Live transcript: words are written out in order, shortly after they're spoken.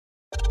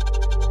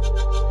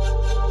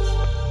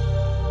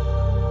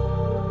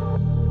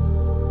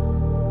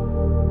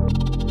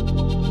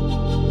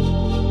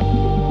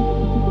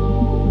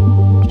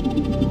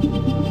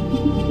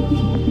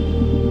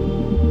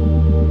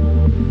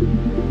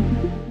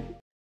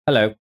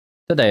Hello,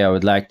 today I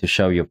would like to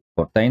show you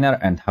Portainer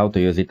and how to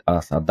use it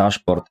as a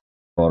dashboard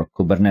for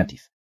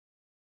Kubernetes.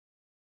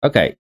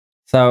 Okay,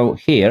 so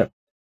here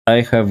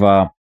I have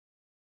a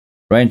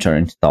Ranger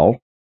installed,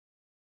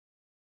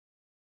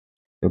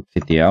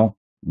 kubectl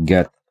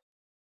get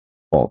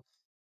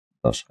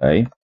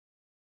pods-a,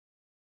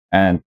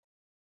 and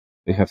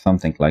we have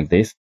something like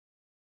this.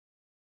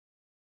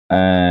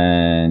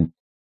 And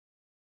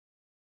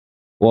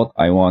what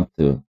I want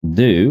to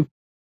do,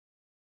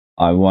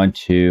 I want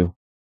to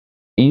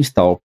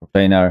install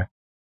Portainer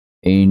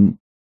in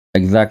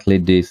exactly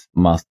this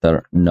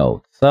master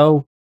node.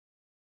 So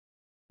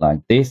like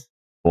this,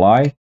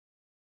 apply,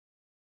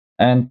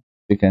 and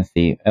you can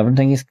see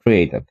everything is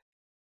created.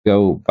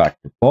 Go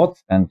back to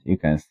pods and you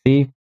can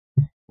see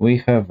we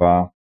have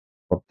a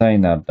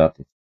Portainer that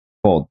is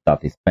pod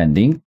that is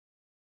pending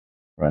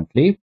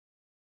currently,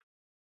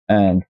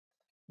 and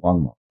one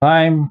more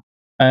time,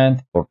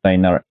 and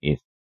Portainer is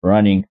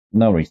running,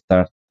 no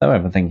restart, so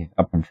everything is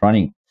up and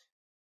running.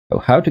 So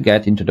how to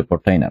get into the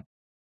Portainer?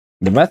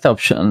 The best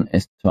option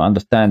is to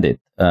understand it.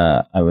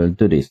 I will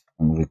do this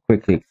and will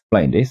quickly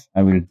explain this.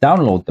 I will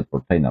download the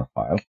Portainer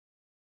file.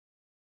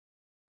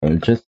 I will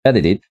just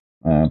edit it,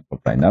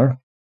 Portainer.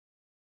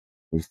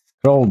 We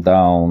scroll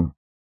down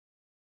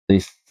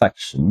this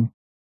section,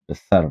 the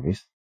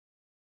service.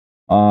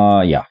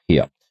 Yeah,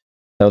 here.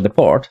 So the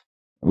port,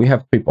 we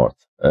have three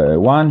ports,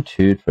 1,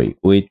 2, 3,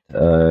 with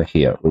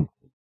here with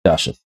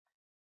dashes.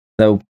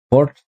 So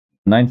port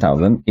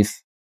 9000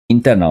 is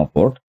internal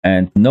port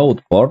and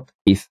node port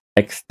is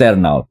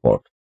external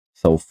port.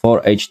 So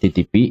for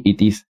HTTP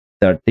it is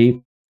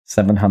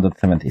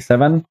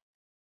 30777.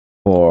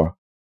 For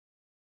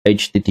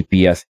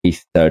HTTPS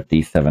is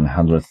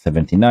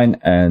 3779,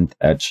 and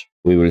Edge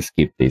we will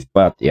skip this,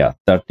 but yeah,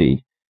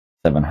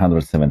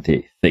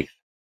 3776.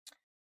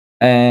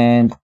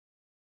 And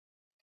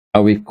I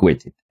will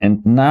quit it.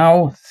 And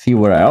now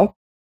CURL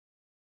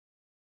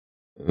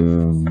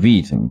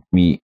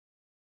me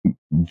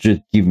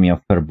just give me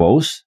a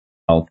verbose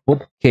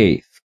output.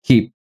 Okay,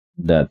 skip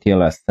the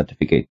TLS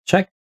certificate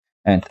check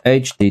and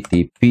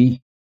HTTPS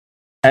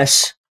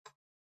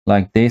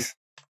like this,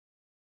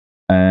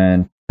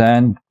 and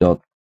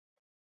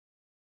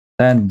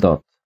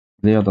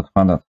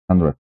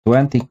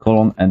 10.0.120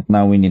 colon, and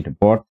now we need to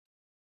port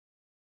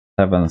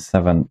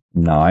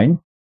 779.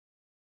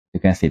 You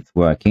can see it's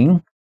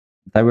working.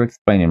 I will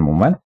explain in a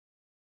moment.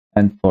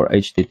 And for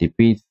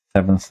HTTP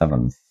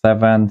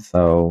 777,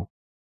 so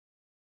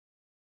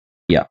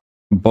yeah,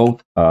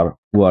 both are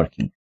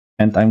working.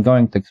 And I'm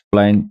going to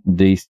explain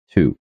these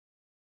two.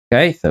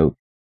 Okay, so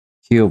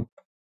kubectl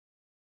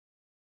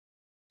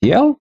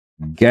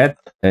get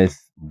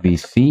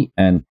SVC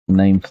and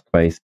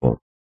namespace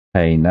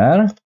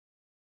Portainer.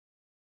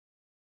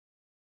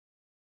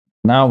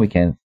 Now we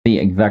can see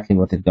exactly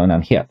what is going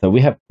on here. So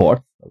we have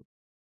ports.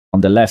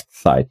 On the left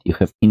side, you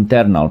have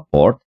internal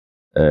port.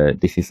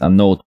 This is a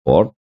node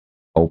port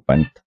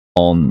opened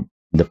on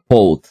the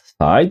pod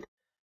side.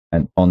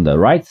 And on the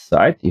right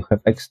side, you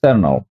have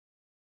external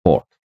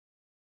port.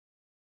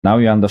 Now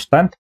you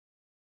understand?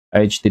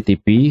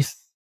 HTTP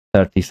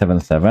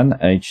 377,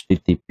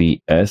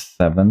 HTTPS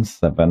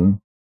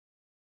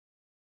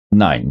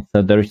 779.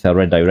 So there is a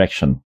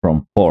redirection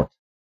from port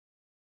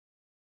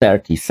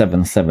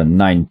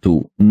 37779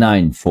 to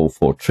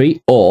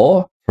 9443,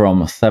 or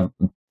from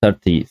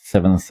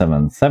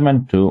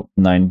 3777 to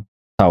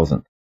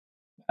 9000.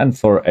 And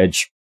for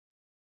Edge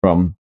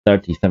from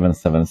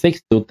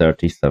 3776 to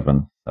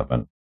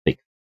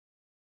 3776.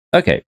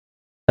 Okay,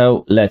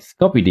 so let's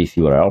copy this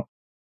URL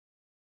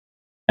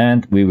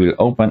and we will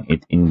open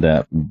it in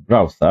the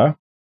browser.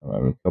 So I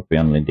will copy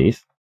only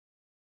this.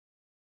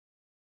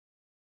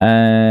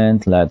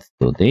 And let's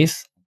do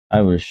this.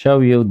 I will show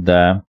you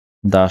the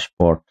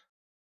dashboard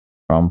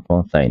from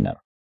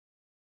Portainer.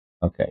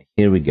 Okay,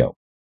 here we go.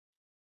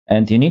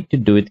 And you need to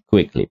do it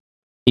quickly.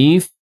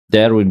 If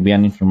there will be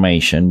an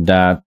information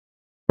that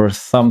for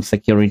some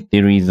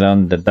security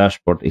reason the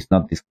dashboard is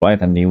not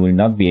displayed and you will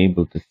not be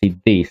able to see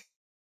this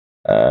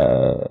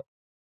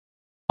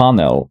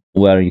panel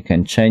where you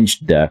can change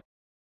the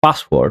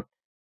password,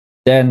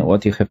 then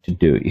what you have to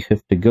do, you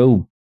have to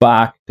go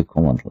back to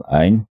command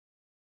line,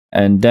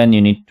 and then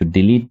you need to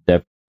delete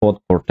the pod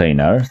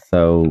Portainer.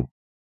 So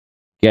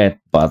get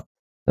but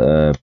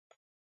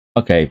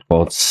okay,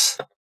 pods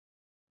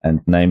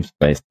and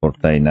namespace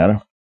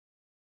Portainer,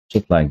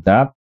 just like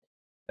that.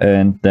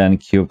 And then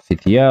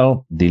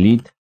kubectl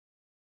delete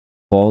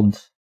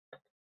pods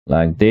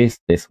like this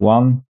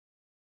one,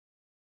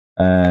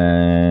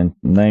 and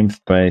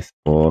namespace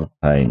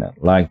Portainer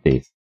like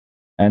this,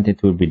 and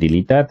it will be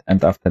deleted.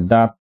 And after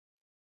that,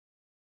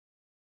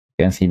 you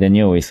can see the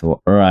new is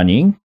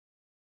running.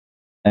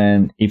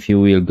 And if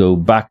you will go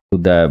back to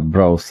the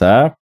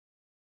browser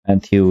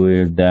and you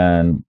will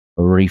then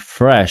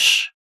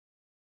refresh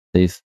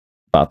this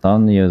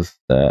button, use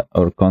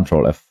or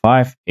Control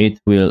F5, it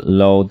will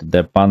load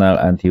the panel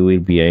and you will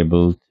be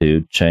able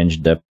to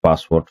change the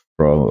password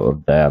for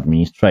the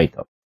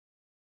administrator.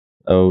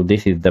 So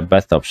this is the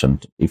best option.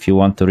 If you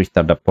want to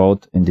restart the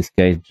pod, in this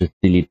case, just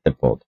delete the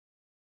pod.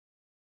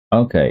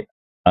 Okay,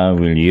 I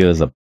will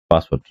use a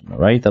password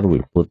generator.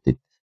 We'll put it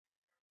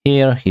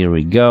here. Here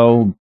we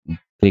go.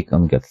 Click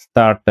on Get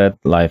Started,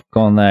 Live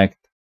Connect,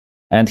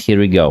 and here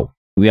we go.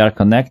 We are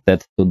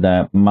connected to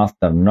the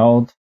master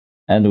node,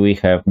 and we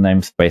have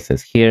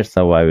namespaces here.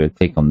 So I will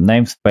click on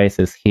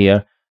namespaces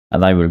here,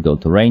 and I will go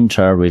to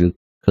Ranger. We'll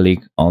click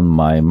on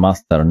my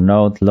master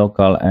node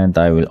local, and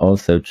I will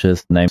also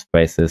choose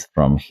namespaces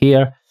from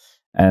here.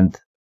 And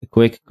a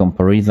quick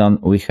comparison,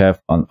 we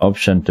have an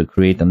option to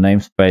create a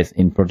namespace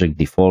in project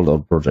default or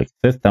project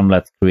system.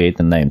 Let's create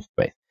a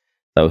namespace.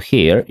 So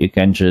here you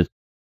can just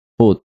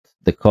put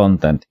the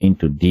content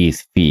into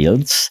these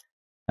fields,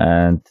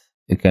 and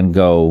you can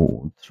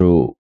go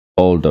through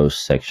all those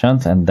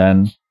sections and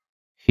then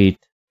hit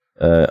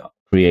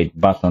create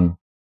button,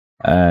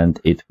 and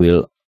it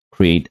will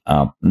create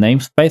a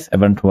namespace.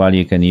 Eventually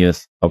you can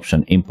use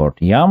option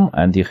import yum,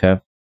 and you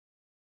have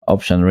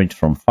option read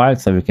from file,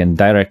 so you can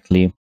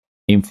directly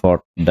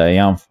import the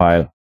yum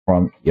file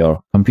from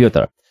your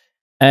computer.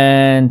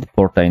 And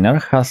Portainer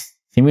has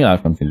similar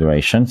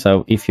configuration.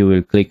 So if you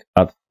will click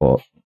add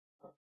for,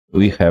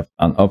 we have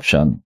an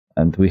option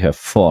and we have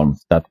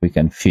forms that we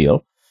can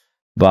fill,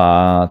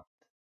 but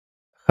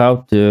how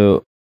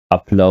to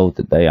upload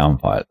the YAML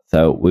file?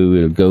 So we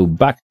will go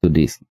back to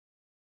this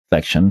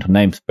section, to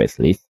namespace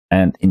list,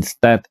 and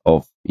instead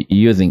of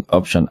using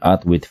option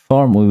add with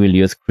form, we will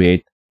use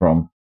create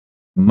from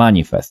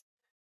manifest.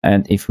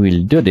 And if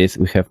we'll do this,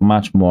 we have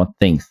much more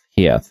things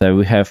here. So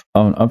we have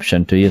an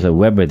option to use a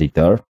web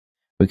editor.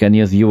 We can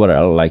use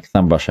URL like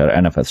Samba share,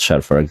 NFS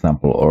share, for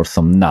example, or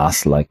some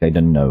NAS, like, I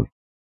don't know,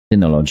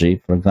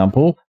 Synology, for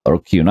example, or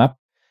QNAP.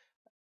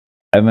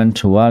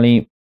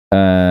 Eventually,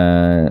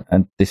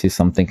 and this is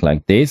something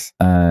like this.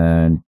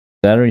 And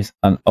there is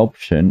an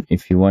option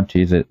if you want to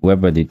use a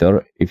web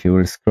editor. If you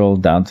will scroll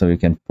down, so you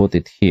can put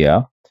it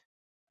here.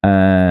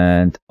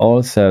 And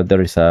also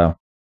there is a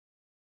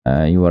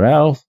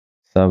URL.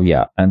 So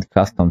yeah, and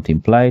custom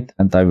template,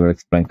 and I will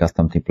explain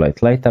custom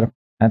template later.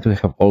 And we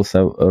have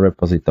also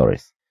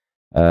repositories.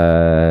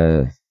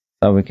 So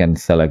we can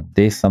select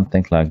this,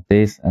 something like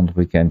this, and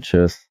we can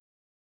choose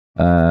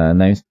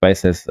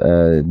namespaces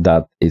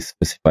that is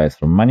specified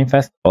from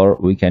manifest, or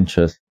we can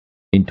choose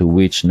into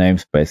which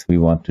namespace we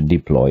want to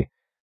deploy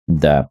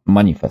the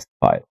manifest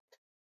file.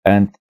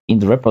 And in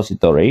the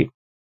repository,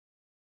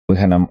 we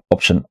have an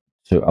option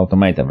to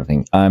automate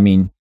everything. I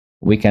mean,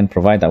 we can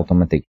provide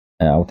automatic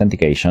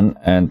authentication.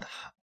 And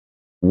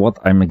what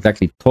I'm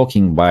exactly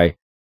talking by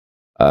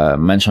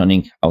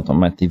mentioning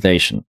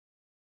automatization.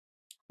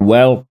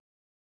 Well,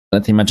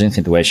 let's imagine a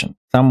situation.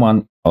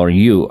 Someone or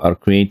you are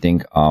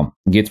creating a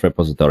Git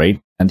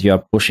repository, and you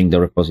are pushing the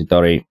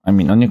repository, I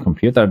mean, on your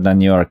computer,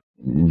 then you are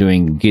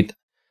doing Git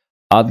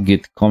add,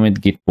 Git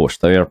commit, Git push.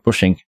 So you're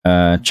pushing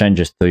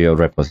changes to your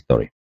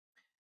repository.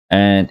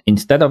 And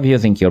instead of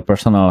using your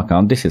personal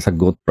account, this is a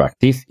good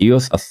practice.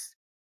 Use a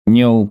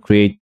new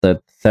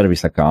created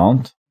service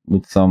account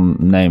with some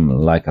name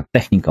like a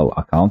technical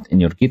account in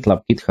your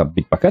GitLab, GitHub,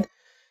 Bitbucket,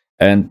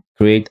 and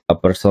create a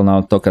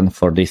personal token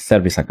for this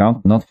service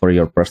account, not for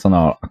your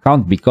personal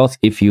account, because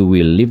if you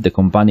will leave the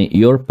company,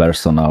 your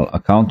personal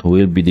account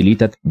will be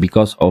deleted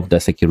because of the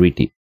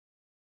security.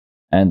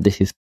 And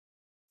this is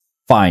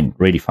fine,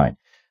 really fine.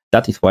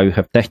 That is why we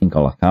have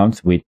technical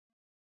accounts with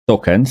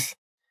tokens.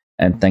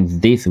 And thanks to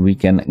this, we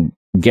can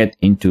get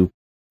into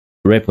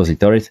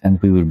repositories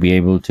and we will be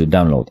able to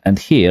download. And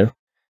here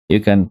you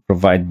can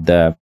provide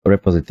the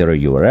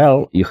repository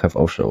URL. You have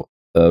also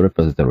a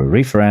repository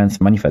reference,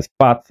 manifest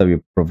path. So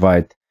you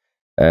provide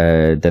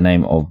the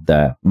name of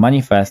the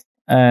manifest,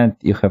 and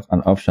you have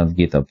an option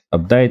GitHub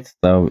update.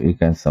 So you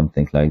can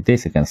something like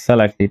this. You can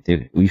select it.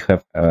 You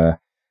have a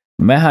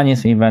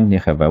mechanism event. You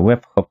have a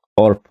webhook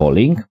or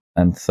polling,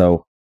 and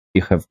so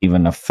you have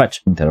even a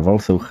fetch interval.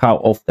 So how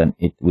often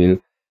it will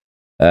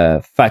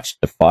fetch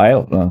the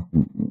file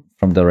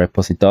from the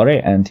repository,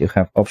 and you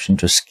have option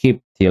to skip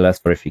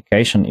TLS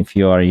verification if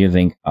you are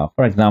using,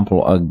 for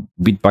example, a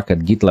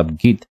Bitbucket GitLab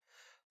Git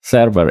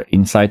server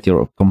inside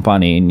your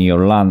company in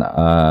your LAN.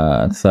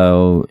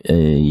 So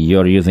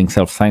you're using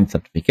self-signed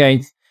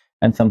certificates,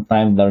 and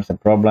sometimes there's a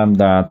problem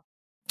that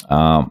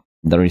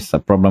there is a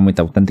problem with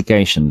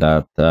authentication,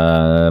 that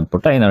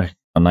Portainer is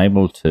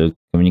unable to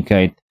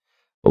communicate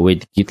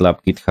with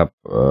GitLab, GitHub,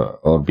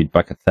 or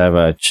Bitbucket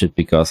server just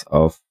because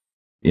of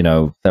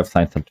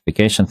self-signed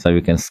certification. So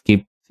you can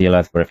skip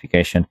TLS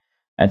verification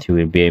and you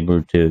will be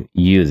able to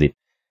use it.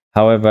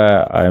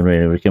 However, I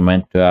really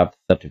recommend to add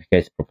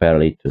certificates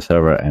properly to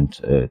server and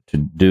to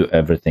do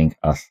everything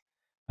as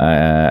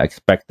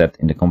expected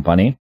in the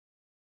company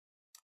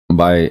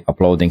by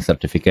uploading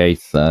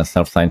certificates,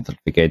 self-signed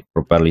certificate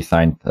properly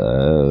signed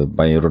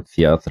by root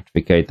CL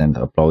certificate, and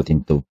upload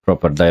into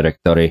proper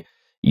directory.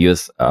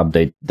 Use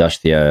update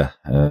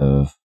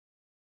 -CL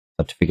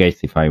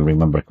certificates, if I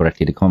remember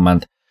correctly the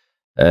command.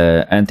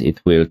 And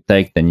it will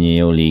take the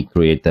newly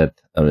created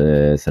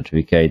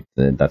certificate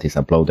that is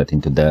uploaded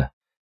into the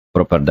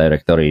proper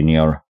directory in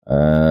your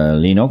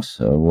Linux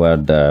where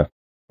the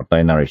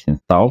Portainer is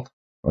installed,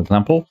 for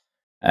example,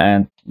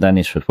 and then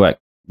it should work.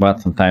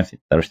 But sometimes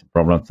there's a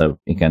problem, so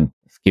you can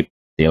skip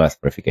TLS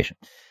verification.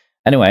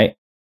 Anyway,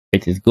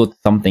 it is good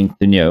something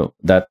to know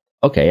that,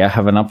 okay, I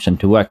have an option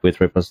to work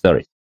with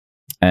repositories,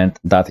 and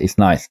that is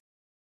nice.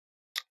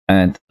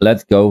 And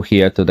let's go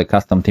here to the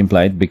custom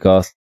template,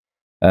 because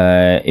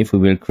if we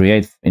will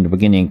create in the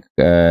beginning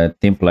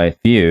template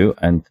view,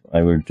 and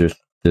I will just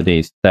do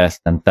this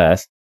test and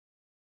test,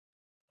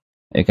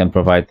 you can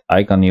provide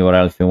icon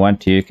URL if you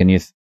want to. You can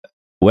use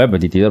web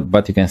editor,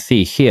 but you can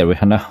see here we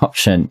have an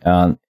option.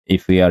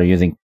 If we are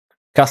using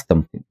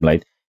custom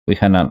template, we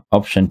have an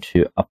option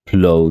to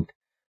upload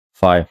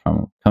file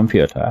from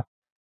computer,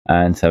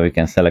 and so we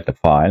can select a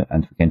file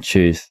and we can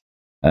choose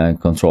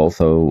control.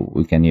 So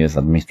we can use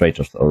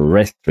administrators or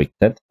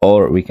restricted,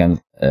 or we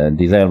can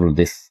disable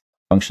this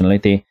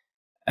functionality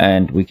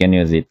and we can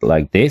use it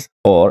like this,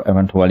 or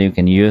eventually you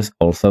can use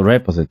also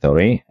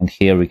repository, and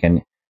here we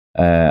can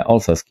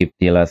also skip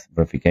TLS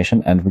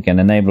verification, and we can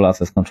enable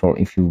access control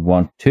if you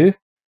want to,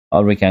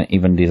 or we can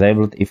even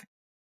disable it if,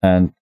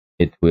 and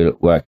it will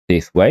work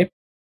this way.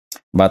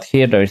 But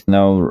here there is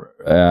no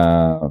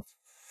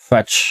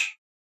fetch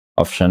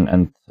option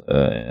and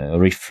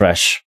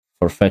refresh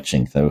for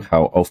fetching, so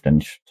how often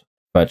you should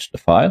fetch the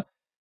file.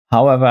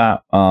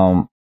 However,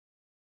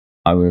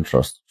 I will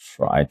just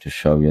try to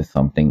show you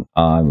something.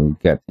 I will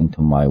get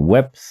into my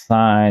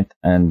website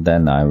and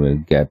then I will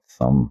get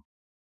some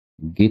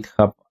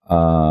GitHub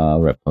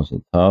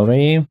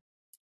repository.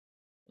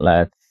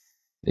 Let's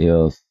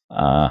use,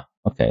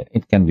 okay,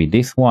 it can be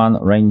this one,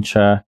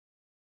 Ranger.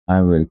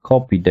 I will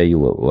copy the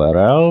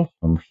URL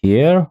from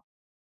here,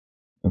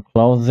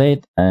 close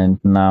it, and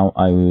now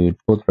I will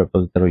put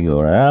repository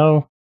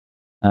URL.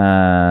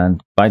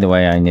 And by the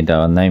way, I need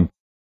a name,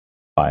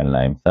 file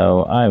name.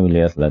 So I will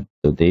just, let's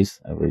do this.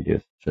 I will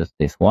use just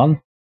this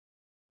one.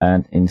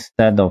 And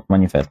instead of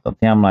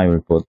manifest.yaml, I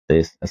will put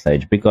this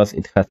sh, because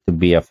it has to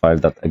be a file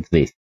that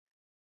exists.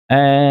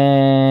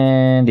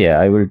 And yeah,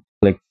 I will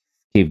click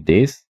skip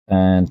this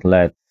and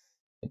let's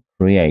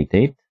create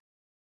it.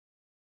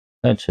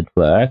 That should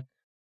work.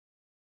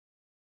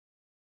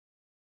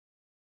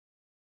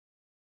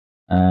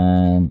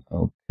 And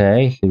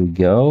okay, here we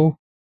go.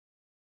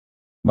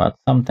 But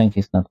something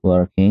is not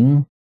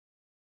working.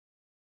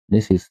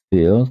 This is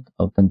field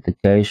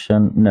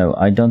authentication. No,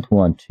 I don't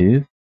want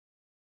to.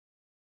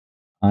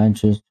 I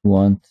just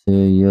want to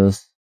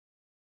use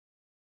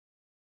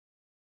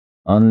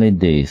only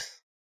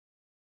this.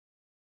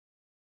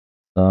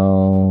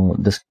 So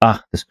this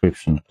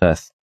description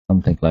test,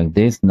 something like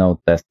this. No,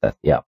 test.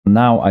 Yeah,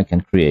 now I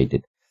can create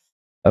it.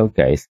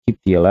 Okay, skip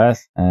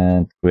TLS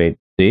and create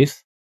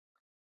this,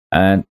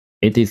 and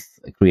it is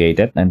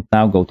created. And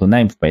now go to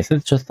namespace.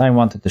 It's just I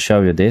wanted to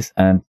show you this,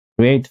 and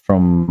create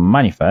from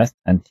manifest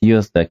and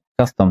use the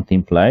custom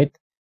template.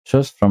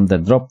 Choose from the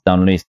drop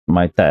down list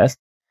my test,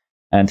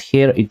 and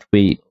here it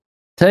will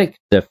take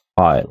the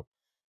file.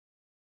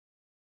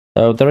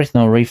 So there is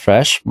no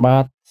refresh,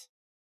 but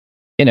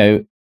you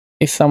know,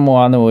 if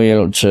someone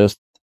will just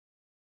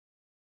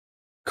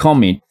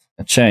commit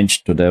a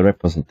change to the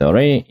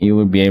repository, you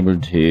will be able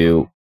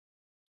to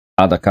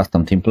add a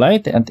custom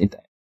template and it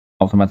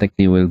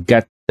automatically will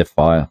get the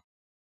file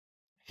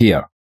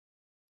here.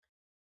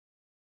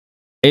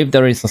 If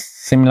there is a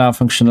similar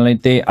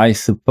functionality, I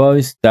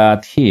suppose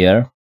that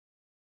here,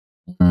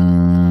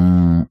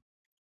 I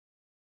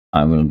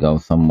will go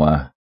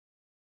somewhere.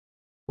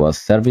 Was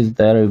service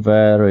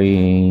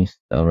delivery,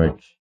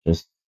 storage,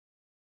 just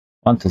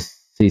want to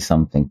see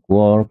something.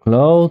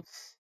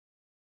 Workloads.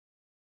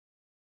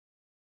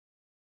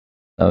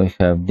 So we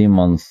have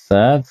daemon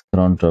sets,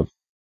 cron job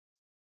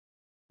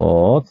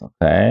pods,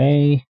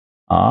 okay,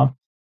 up,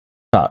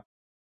 start,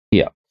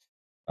 here.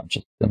 I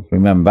just don't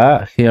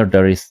remember. Here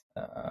there is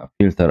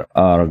filter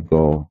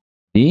Argo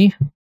D,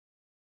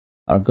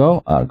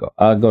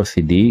 Argo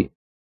CD.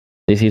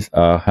 This is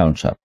a Helm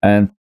chart,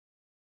 and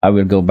I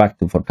will go back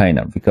to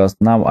Portainer because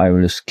now I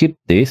will skip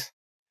this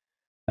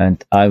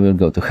and I will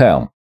go to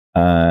Helm.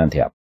 And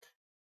yeah,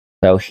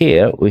 so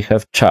here we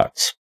have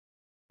charts,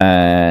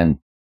 and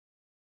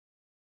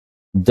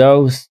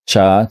those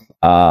charts,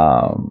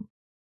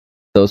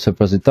 those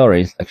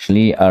repositories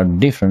actually are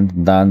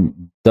different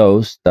than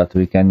those that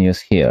we can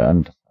use here.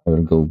 And I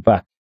will go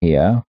back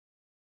here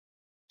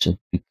just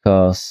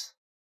because,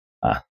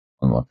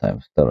 one more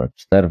time,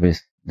 storage,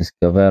 service,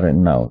 discovery,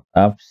 now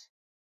apps,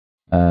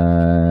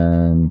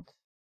 and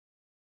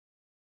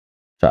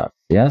charts.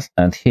 Yes,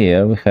 and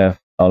here we have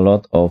a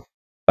lot of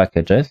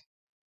packages,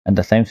 and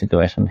the same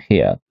situation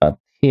here, but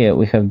here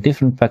we have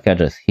different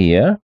packages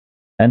here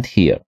and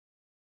here,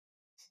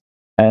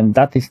 and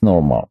that is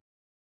normal.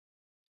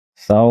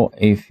 So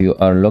if you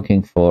are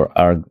looking for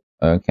Argo,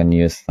 can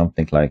use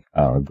something like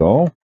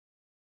Argo,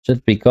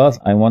 just because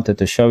I wanted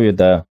to show you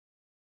that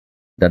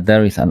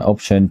there is an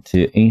option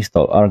to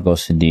install Argo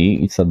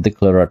CD. It's a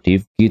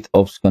declarative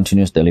GitOps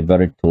continuous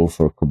delivery tool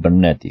for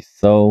Kubernetes.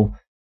 So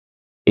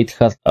it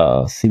has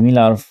a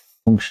similar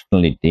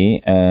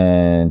functionality,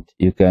 and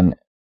you can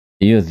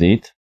use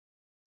it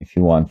if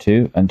you want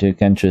to, and you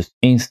can just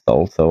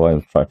install. So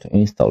I'll try to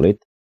install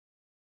it,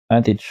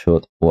 and it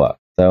should work.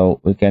 So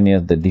we can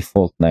use the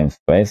default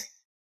namespace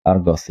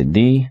Argo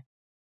CD.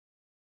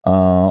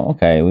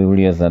 Okay, we will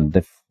use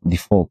the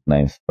default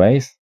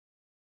namespace,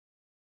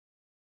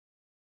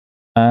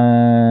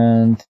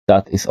 and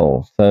that is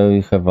all. So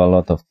you have a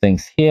lot of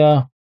things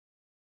here.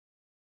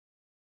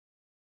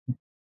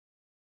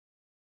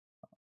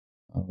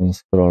 I will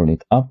scroll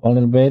it up a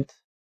little bit.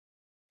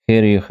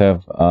 Here you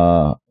have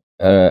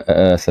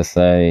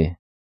SSA,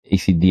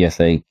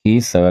 ECDSA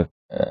keys, so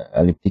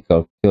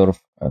elliptical curve,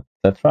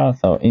 etc.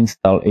 So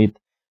install it,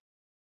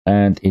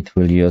 and it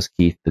will use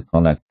keys to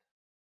connect,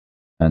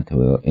 and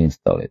we'll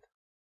install it.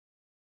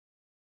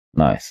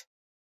 Nice.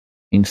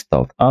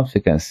 Installed apps,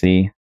 you can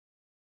see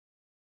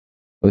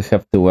we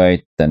have to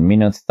wait 10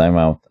 minutes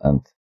timeout,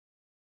 and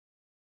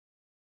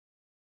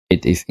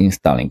it is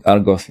installing.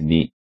 Argo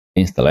CD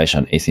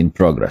installation is in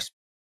progress.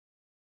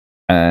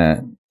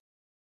 And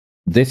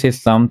this is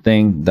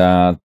something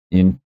that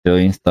you need to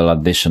install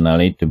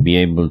additionally to be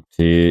able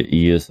to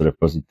use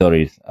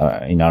repositories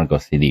in Argo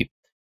CD.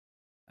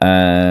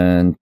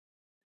 And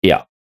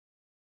yeah,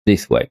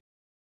 this way.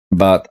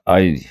 But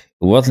I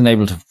wasn't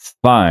able to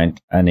find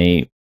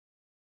any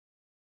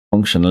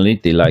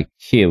functionality like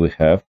here we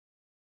have,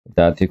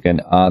 that you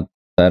can add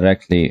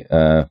directly,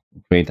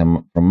 create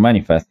from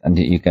manifest, and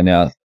you can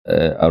add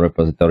a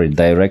repository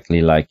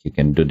directly, like you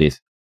can do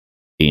this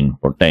in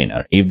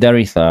Portainer. If there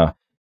is a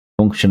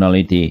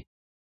functionality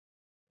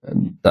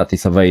that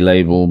is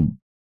available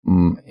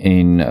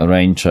in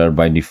Ranger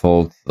by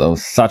default, so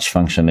such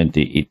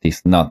functionality, it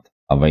is not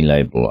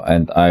available.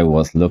 And I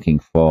was looking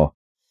for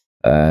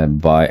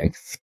by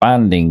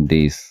expanding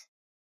these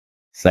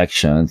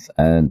sections,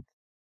 and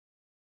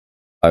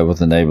I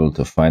wasn't able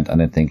to find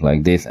anything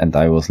like this. And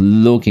I was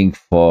looking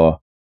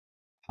for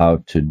how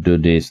to do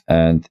this.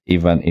 And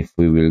even if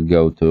we will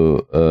go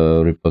to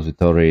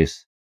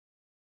repositories,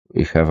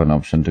 we have an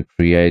option to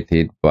create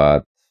it,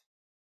 but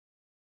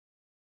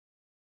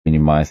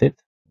minimize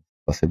it.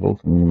 Possible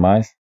to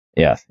minimize?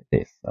 Yes,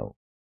 it is. So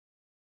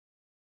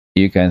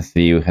you can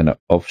see you have an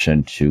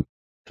option to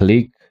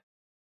click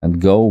and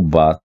go,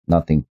 but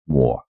nothing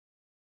more.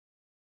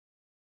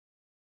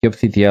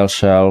 kubectl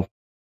shell,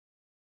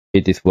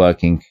 it is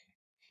working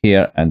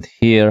here and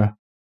here,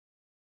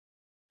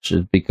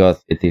 just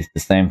because it is the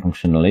same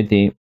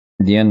functionality.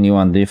 The only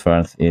one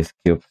difference is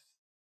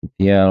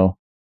kubectl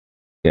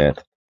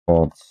get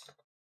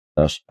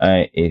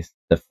pods-a is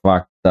the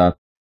fact that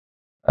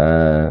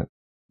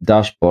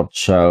dashboard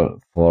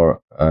shell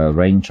for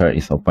Ranger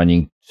is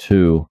opening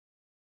two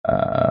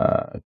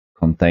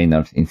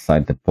containers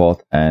inside the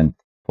pod, and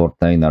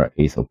Portainer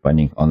is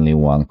opening only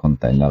one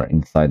container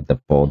inside the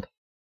pod,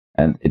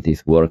 and it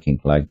is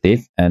working like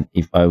this. And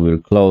if I will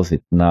close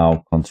it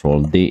now,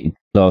 Control D, it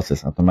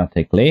closes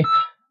automatically.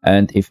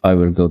 And if I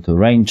will go to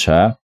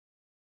Ranger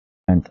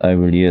and I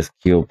will use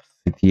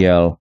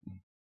kubectl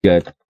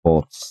get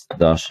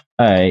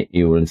pods-a,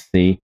 you will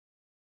see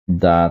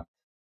that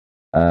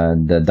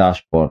the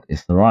dashboard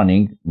is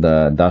running.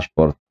 The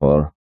dashboard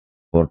for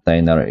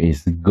Portainer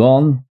is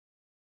gone.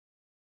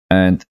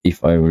 And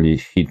if I will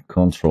hit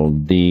Control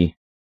D,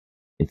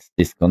 it's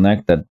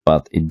disconnected,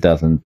 but it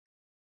doesn't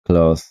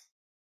close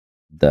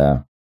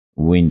the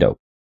window.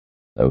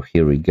 So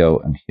here we go,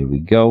 and here we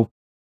go,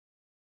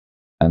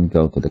 and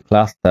go to the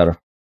cluster,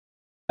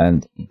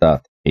 and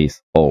that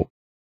is all.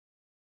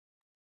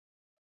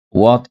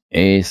 What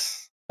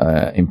is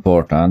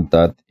important,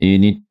 that you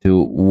need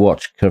to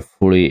watch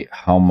carefully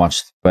how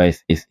much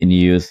space is in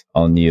use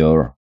on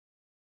your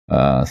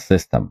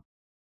system.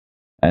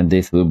 And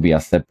this will be a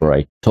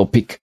separate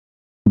topic,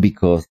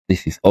 because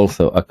this is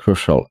also a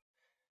crucial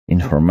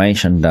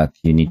information that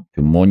you need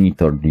to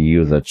monitor the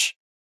usage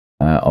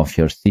of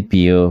your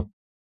CPU,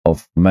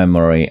 of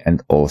memory,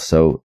 and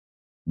also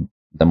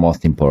the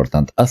most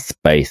important, a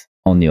space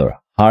on your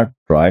hard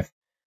drive.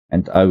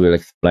 And I will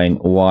explain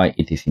why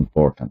it is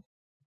important.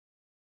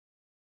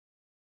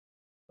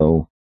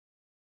 So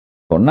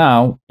for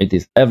now, it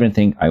is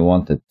everything I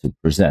wanted to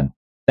present.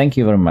 Thank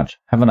you very much.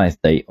 Have a nice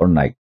day or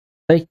night.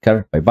 Take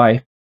care. Bye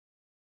bye.